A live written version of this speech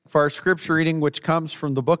for our scripture reading, which comes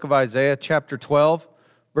from the book of Isaiah, chapter 12,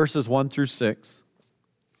 verses 1 through 6.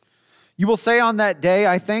 You will say on that day,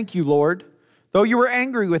 I thank you, Lord. Though you were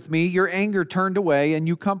angry with me, your anger turned away and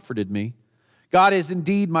you comforted me. God is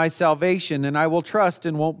indeed my salvation, and I will trust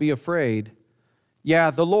and won't be afraid.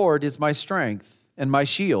 Yeah, the Lord is my strength and my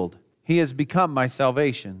shield. He has become my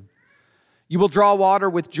salvation. You will draw water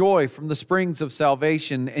with joy from the springs of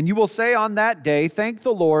salvation, and you will say on that day, thank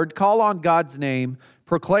the Lord, call on God's name,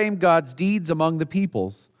 proclaim God's deeds among the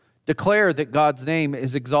peoples, declare that God's name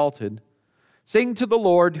is exalted. Sing to the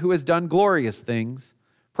Lord who has done glorious things.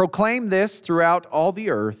 Proclaim this throughout all the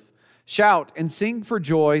earth. Shout and sing for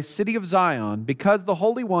joy, city of Zion, because the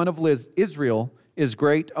Holy One of Israel is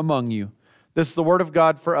great among you. This is the word of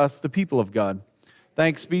God for us, the people of God.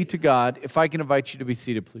 Thanks be to God. If I can invite you to be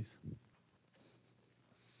seated, please.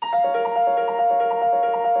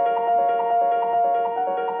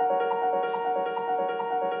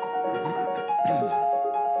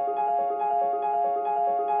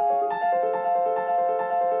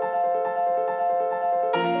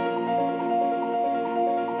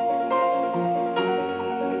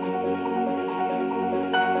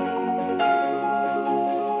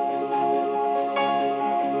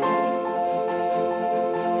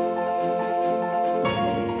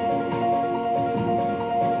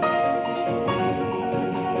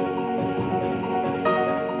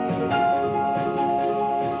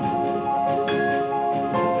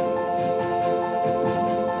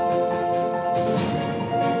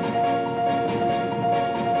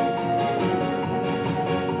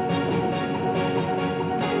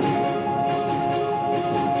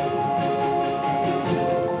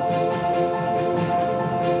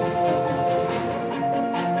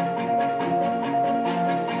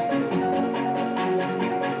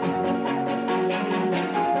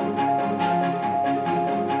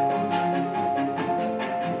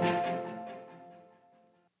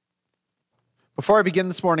 Before I begin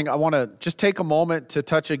this morning, I want to just take a moment to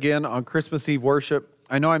touch again on Christmas Eve worship.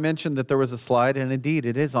 I know I mentioned that there was a slide, and indeed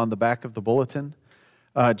it is on the back of the bulletin.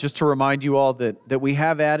 Just to remind you all that we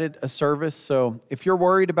have added a service. So if you're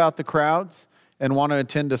worried about the crowds and want to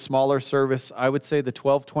attend a smaller service, I would say the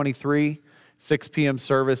 12:23, 6 p.m.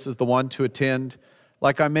 service is the one to attend.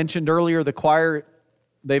 Like I mentioned earlier, the choir,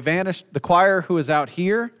 they vanished. The choir who is out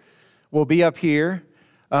here will be up here.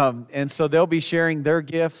 And so they'll be sharing their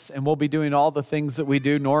gifts, and we'll be doing all the things that we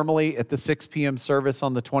do normally at the 6 p.m. service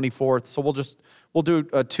on the 24th. So we'll do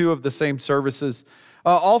two of the same services.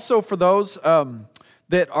 Also, for those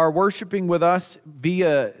that are worshiping with us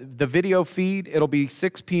via the video feed, it'll be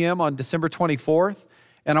 6 p.m. on December 24th.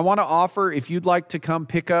 And I want to offer, if you'd like to come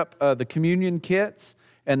pick up the communion kits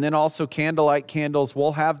and then also candlelight candles,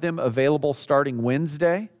 we'll have them available starting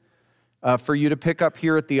Wednesday for you to pick up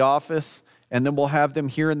here at the office. And then we'll have them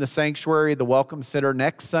here in the sanctuary, the Welcome Center,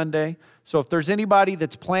 next Sunday. So if there's anybody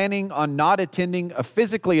that's planning on not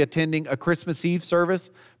physically attending a Christmas Eve service,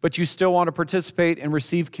 but you still want to participate and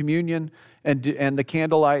receive communion and the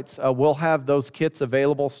candlelights, we'll have those kits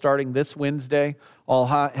available starting this Wednesday. I'll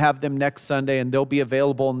have them next Sunday, and they'll be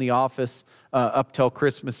available in the office up till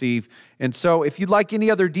Christmas Eve. And so if you'd like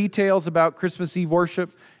any other details about Christmas Eve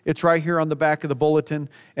worship, it's right here on the back of the bulletin.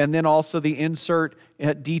 And then also the insert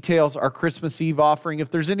details our Christmas Eve offering. If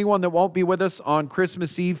there's anyone that won't be with us on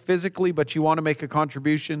Christmas Eve physically, but you want to make a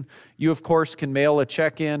contribution, you, of course, can mail a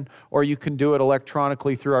check in, or you can do it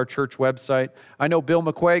electronically through our church website. I know Bill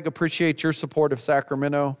McQuaig appreciates your support of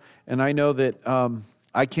Sacramento, and I know that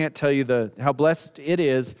I can't tell you how blessed it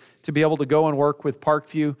is to be able to go and work with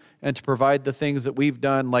Parkview and to provide the things that we've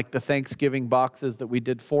done, like the Thanksgiving boxes that we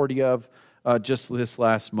did 40 of just this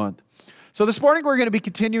last month. So this morning we're going to be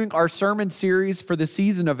continuing our sermon series for the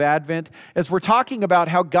season of Advent as we're talking about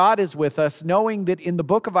how God is with us, knowing that in the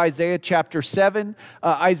book of Isaiah chapter 7,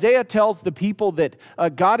 Isaiah tells the people that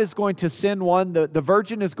God is going to send one, the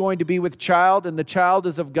virgin is going to be with child, and the child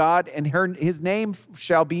is of God, and his name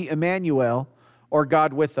shall be Emmanuel, or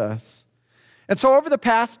God with us. And so over the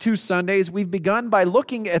past 2 Sundays, we've begun by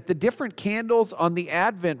looking at the different candles on the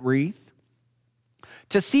Advent wreath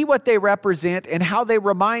to see what they represent and how they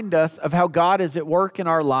remind us of how God is at work in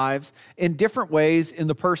our lives in different ways in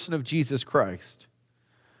the person of Jesus Christ.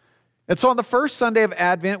 And so on the first Sunday of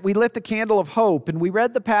Advent, we lit the candle of hope, and we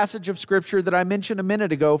read the passage of Scripture that I mentioned a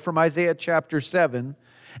minute ago from Isaiah chapter 7,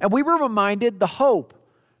 and we were reminded of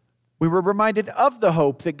the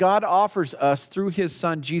hope that God offers us through His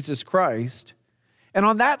Son, Jesus Christ. And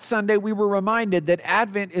on that Sunday, we were reminded that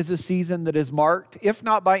Advent is a season that is marked, if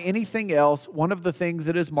not by anything else, one of the things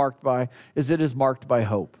it is marked by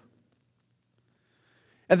hope.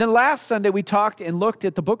 And then last Sunday, we talked and looked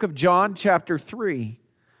at the book of John chapter 3.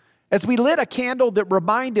 as we lit a candle that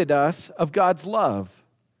reminded us of God's love.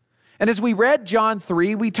 And as we read John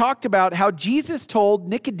 3, we talked about how Jesus told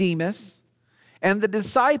Nicodemus and the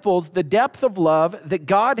disciples the depth of love that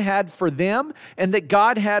God had for them and that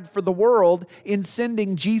God had for the world in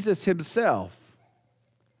sending Jesus himself.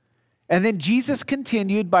 And then Jesus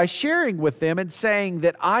continued by sharing with them and saying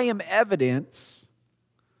that I am evidence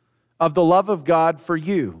of the love of God for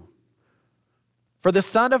you. For the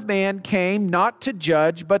Son of Man came not to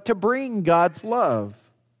judge, but to bring God's love.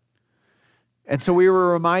 And so we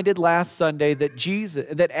were reminded last Sunday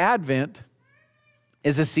that Advent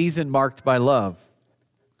is a season marked by love.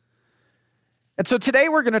 And so today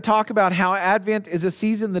we're going to talk about how Advent is a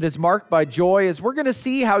season that is marked by joy, as we're going to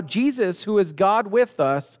see how Jesus, who is God with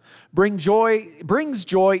us, brings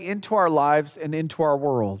joy into our lives and into our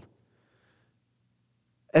world,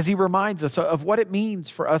 as he reminds us of what it means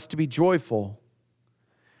for us to be joyful.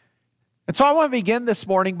 And so I want to begin this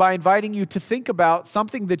morning by inviting you to think about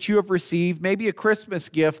something that you have received, maybe a Christmas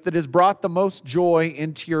gift that has brought the most joy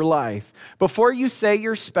into your life. Before you say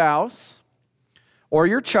your spouse or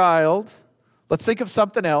your child, let's think of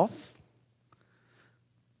something else.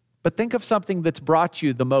 But think of something that's brought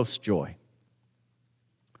you the most joy.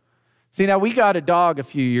 See, now we got a dog a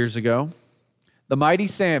few years ago, the mighty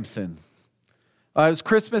Samson. It was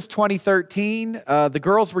Christmas 2013. The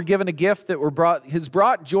girls were given a gift that has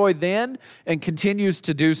brought joy then and continues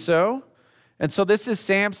to do so. And so this is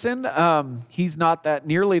Samson. He's not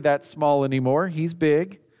nearly that small anymore. He's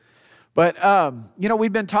big. But,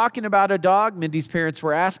 we've been talking about a dog. Mindy's parents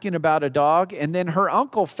were asking about a dog. And then her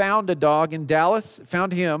uncle found a dog in Dallas,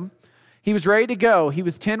 found him. He was ready to go. He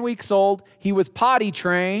was 10 weeks old. He was potty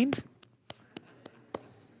trained.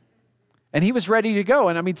 And he was ready to go.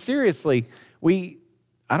 And I mean, seriously,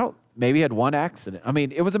 maybe had one accident. I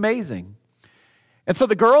mean, it was amazing. And so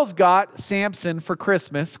the girls got Samson for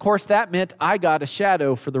Christmas. Of course, that meant I got a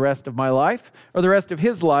shadow for the rest of my life, or the rest of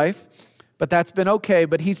his life. But that's been okay.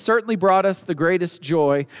 But he certainly brought us the greatest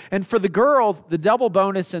joy. And for the girls, the double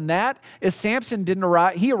bonus in that is Samson didn't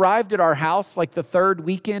arrive. He arrived at our house like the third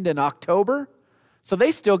weekend in October. So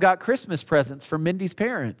they still got Christmas presents from Mindy's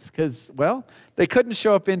parents because, well, they couldn't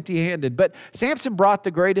show up empty-handed. But Samson brought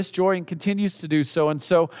the greatest joy and continues to do so. And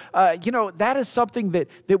so, that is something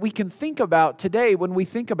that we can think about today when we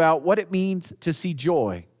think about what it means to see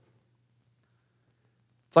joy.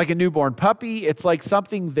 It's like a newborn puppy. It's like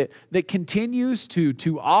something that continues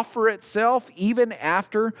to offer itself even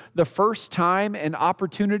after the first time and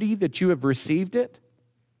opportunity that you have received it.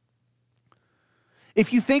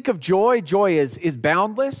 If you think of joy, joy is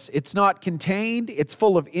boundless. It's not contained. It's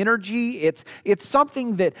full of energy. It's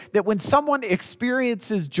something that when someone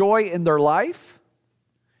experiences joy in their life,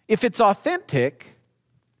 if it's authentic,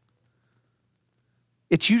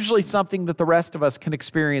 it's usually something that the rest of us can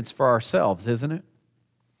experience for ourselves, isn't it?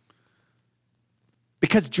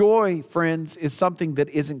 Because joy, friends, is something that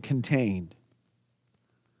isn't contained.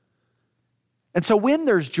 And so when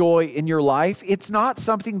there's joy in your life, it's not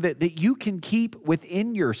something that you can keep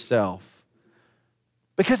within yourself,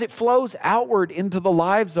 because it flows outward into the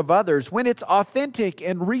lives of others. When it's authentic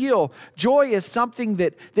and real, joy is something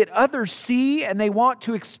that others see and they want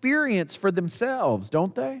to experience for themselves,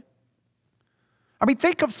 don't they? I mean,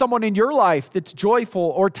 think of someone in your life that's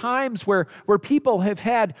joyful, or times where people have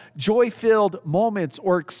had joy-filled moments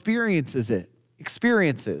or experiences.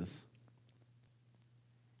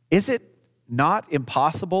 Is it not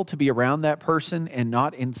impossible to be around that person and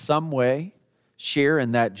not in some way share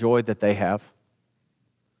in that joy that they have?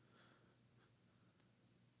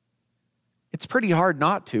 It's pretty hard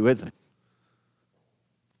not to, isn't it?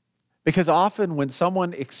 Because often when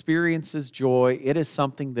someone experiences joy, it is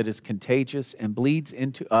something that is contagious and bleeds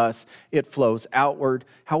into us. It flows outward.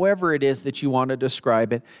 However it is that you want to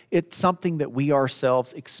describe it, it's something that we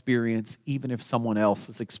ourselves experience, even if someone else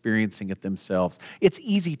is experiencing it themselves. It's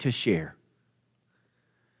easy to share.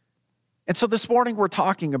 And so this morning we're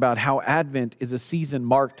talking about how Advent is a season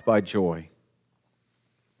marked by joy.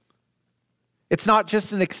 It's not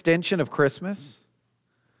just an extension of Christmas.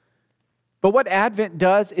 But what Advent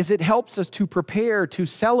does is it helps us to prepare to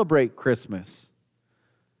celebrate Christmas.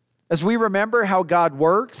 As we remember how God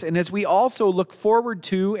works, and as we also look forward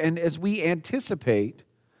to and as we anticipate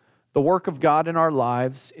the work of God in our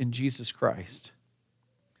lives in Jesus Christ.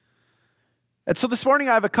 And so this morning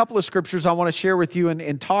I have a couple of scriptures I want to share with you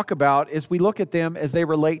and talk about as we look at them as they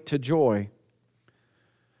relate to joy.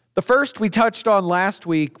 The first we touched on last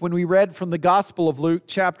week when we read from the Gospel of Luke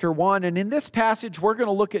chapter 1. And in this passage we're going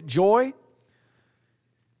to look at joy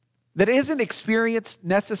that isn't experienced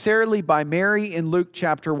necessarily by Mary in Luke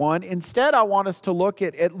chapter 1. Instead, I want us to look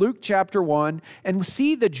at Luke chapter 1 and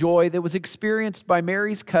see the joy that was experienced by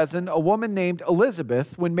Mary's cousin, a woman named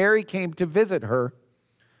Elizabeth, when Mary came to visit her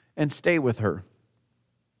and stay with her.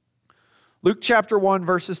 Luke chapter 1,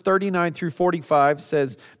 verses 39 through 45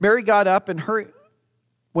 says, Mary got up and hurried.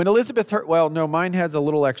 When Elizabeth heard, well, no, mine has a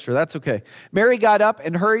little extra. That's okay. Mary got up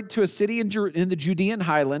and hurried to a city in the Judean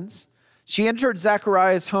highlands. She entered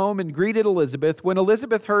Zechariah's home and greeted Elizabeth. When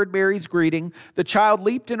Elizabeth heard Mary's greeting, the child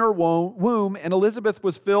leaped in her womb, and Elizabeth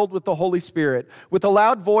was filled with the Holy Spirit. With a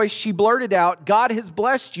loud voice, she blurted out, God has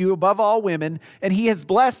blessed you above all women, and he has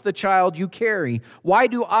blessed the child you carry. Why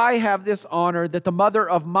do I have this honor that the mother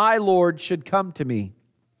of my Lord should come to me?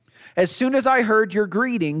 As soon as I heard your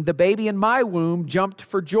greeting, the baby in my womb jumped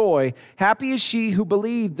for joy. Happy is she who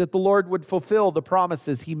believed that the Lord would fulfill the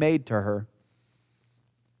promises he made to her.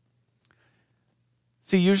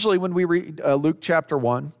 See, usually when we read Luke chapter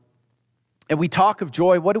 1 and we talk of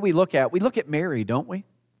joy, what do we look at? We look at Mary, don't we?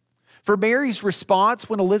 For Mary's response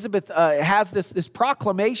when Elizabeth has this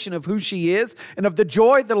proclamation of who she is and of the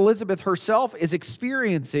joy that Elizabeth herself is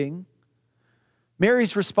experiencing,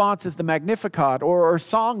 Mary's response is the Magnificat or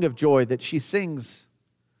song of joy that she sings.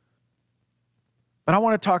 But I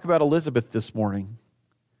want to talk about Elizabeth this morning.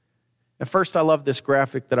 At first, I love this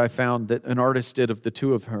graphic that I found that an artist did of the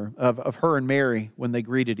two of her, of her and Mary when they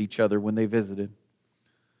greeted each other, when they visited.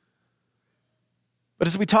 But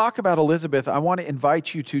as we talk about Elizabeth, I want to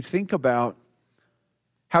invite you to think about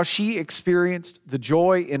how she experienced the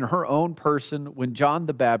joy in her own person when John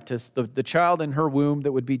the Baptist, the child in her womb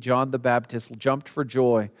that would be John the Baptist, jumped for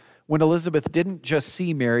joy when Elizabeth didn't just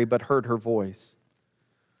see Mary but heard her voice.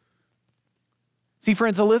 See,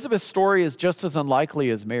 friends, Elizabeth's story is just as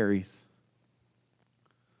unlikely as Mary's.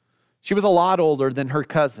 She was a lot older than her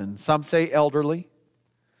cousin, some say elderly.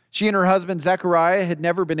 She and her husband Zechariah had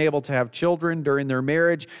never been able to have children during their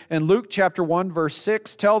marriage. And Luke chapter 1 verse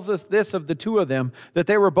 6 tells us this of the two of them, that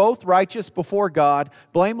they were both righteous before God,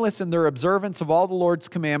 blameless in their observance of all the Lord's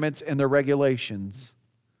commandments and their regulations.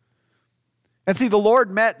 And see, the Lord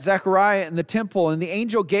met Zechariah in the temple, and the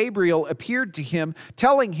angel Gabriel appeared to him,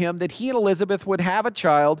 telling him that he and Elizabeth would have a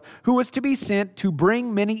child who was to be sent to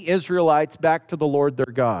bring many Israelites back to the Lord their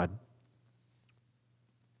God.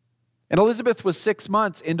 And Elizabeth was 6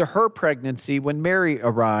 months into her pregnancy when Mary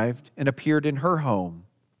arrived and appeared in her home,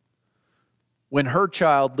 when her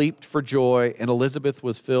child leaped for joy and Elizabeth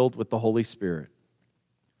was filled with the Holy Spirit.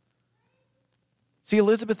 See,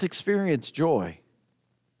 Elizabeth experienced joy.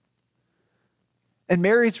 And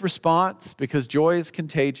Mary's response, because joy is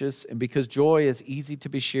contagious and because joy is easy to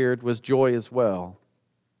be shared, was joy as well.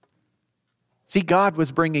 See, God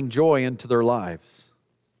was bringing joy into their lives.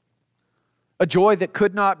 A joy that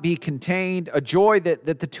could not be contained, a joy that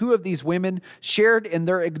the two of these women shared in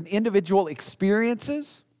their individual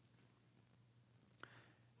experiences,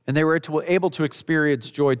 and they were able to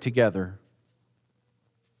experience joy together.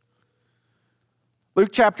 Luke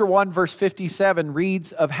chapter 1 verse 57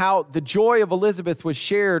 reads of how the joy of Elizabeth was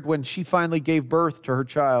shared when she finally gave birth to her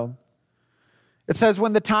child. It says,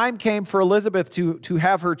 when the time came for Elizabeth to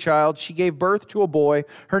have her child, she gave birth to a boy.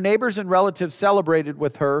 Her neighbors and relatives celebrated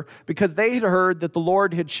with her because they had heard that the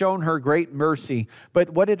Lord had shown her great mercy. But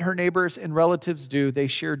what did her neighbors and relatives do? They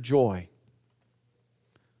shared joy.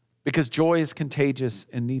 Because joy is contagious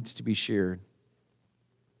and needs to be shared.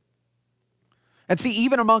 And see,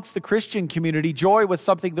 even amongst the Christian community, joy was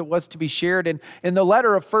something that was to be shared. And in the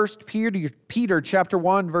letter of 1 Peter chapter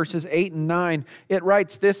 1, verses 8 and 9, it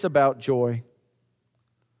writes this about joy.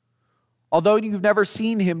 Although you've never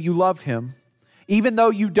seen him, you love him. Even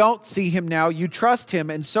though you don't see him now, you trust him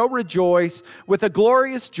and so rejoice with a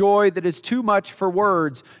glorious joy that is too much for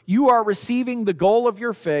words. You are receiving the goal of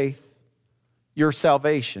your faith, your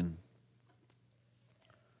salvation.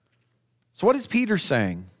 So what is Peter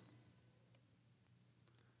saying?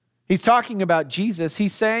 He's talking about Jesus.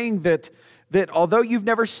 He's saying that although you've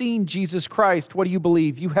never seen Jesus Christ, what do you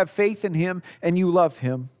believe? You have faith in him and you love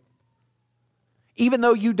him. Even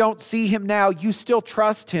though you don't see him now, you still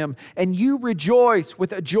trust him and you rejoice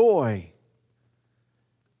with a joy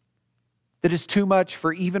that is too much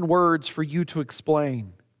for even words for you to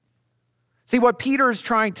explain. See, what Peter is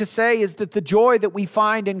trying to say is that the joy that we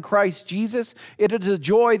find in Christ Jesus, it is a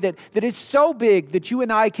joy that is so big that you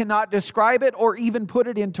and I cannot describe it or even put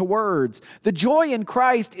it into words. The joy in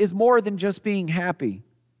Christ is more than just being happy.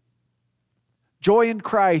 Joy in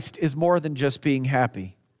Christ is more than just being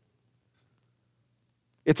happy.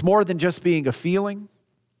 It's more than just being a feeling.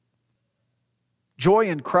 Joy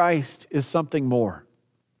in Christ is something more.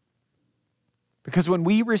 Because when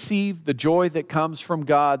we receive the joy that comes from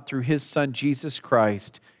God through His Son, Jesus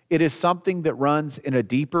Christ, it is something that runs in a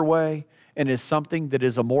deeper way and is something that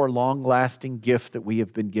is a more long-lasting gift that we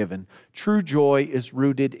have been given. True joy is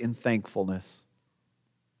rooted in thankfulness.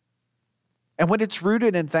 And when it's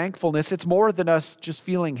rooted in thankfulness, it's more than us just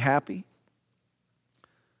feeling happy.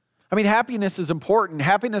 I mean, happiness is important.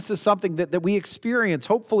 Happiness is something that we experience,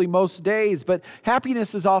 hopefully most days, but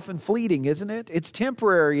happiness is often fleeting, isn't it? It's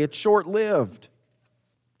temporary, it's short-lived.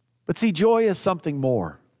 But see, joy is something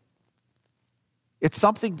more. It's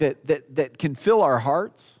something that can fill our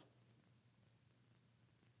hearts.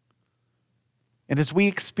 And as we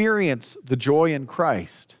experience the joy in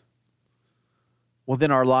Christ, well,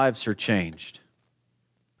 then our lives are changed.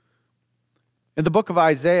 In the book of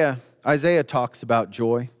Isaiah, Isaiah talks about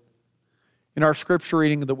joy. In our scripture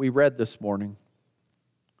reading that we read this morning,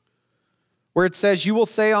 where it says, "You will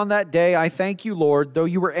say on that day, I thank you, Lord. Though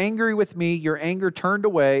you were angry with me, your anger turned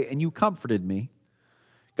away, and you comforted me.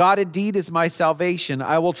 God indeed is my salvation.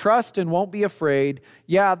 I will trust and won't be afraid.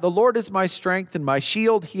 Yeah, the Lord is my strength and my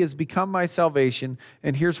shield. He has become my salvation."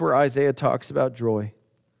 And here's where Isaiah talks about joy.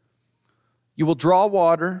 "You will draw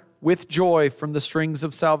water with joy from the springs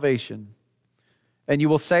of salvation. And you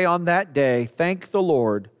will say on that day, thank the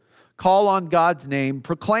Lord. Call on God's name,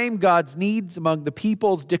 proclaim God's needs among the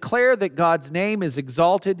peoples, declare that God's name is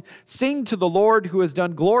exalted, sing to the Lord who has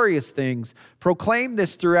done glorious things, proclaim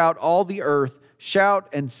this throughout all the earth, shout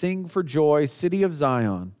and sing for joy, city of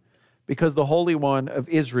Zion, because the Holy One of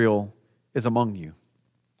Israel is among you."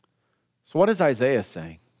 So what is Isaiah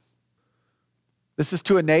saying? This is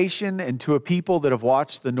to a nation and to a people that have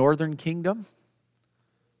watched the northern kingdom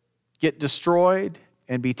get destroyed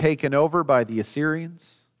and be taken over by the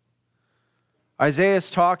Assyrians. Isaiah is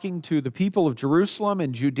talking to the people of Jerusalem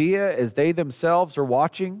and Judea as they themselves are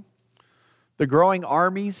watching the growing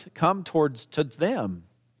armies come towards them.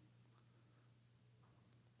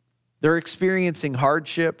 They're experiencing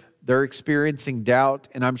hardship, they're experiencing doubt,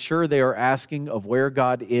 and I'm sure they are asking of where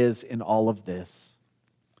God is in all of this.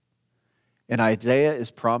 And Isaiah is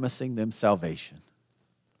promising them salvation.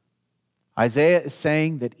 Isaiah is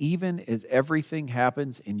saying that even as everything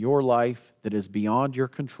happens in your life that is beyond your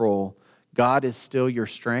control, God is still your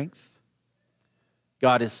strength.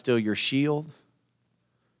 God is still your shield.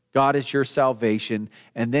 God is your salvation.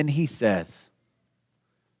 And then he says,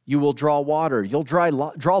 you will draw water. You'll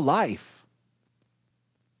draw life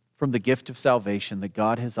from the gift of salvation that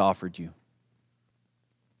God has offered you.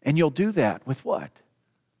 And you'll do that with what?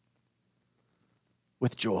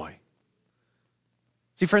 With joy.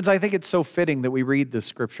 See, friends, I think it's so fitting that we read this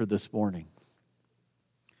scripture this morning.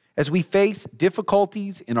 As we face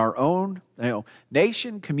difficulties in our own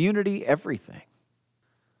nation, community, everything.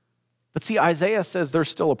 But see, Isaiah says there's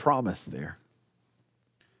still a promise there.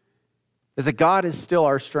 Is that God is still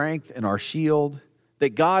our strength and our shield,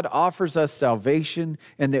 that God offers us salvation,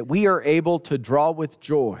 and that we are able to draw with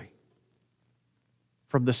joy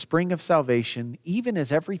from the spring of salvation, even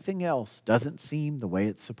as everything else doesn't seem the way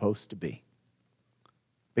it's supposed to be.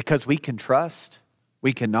 Because we can trust,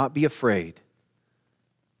 we cannot be afraid,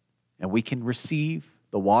 and we can receive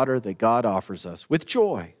the water that God offers us with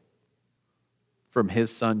joy from his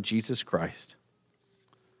Son, Jesus Christ.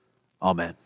 Amen.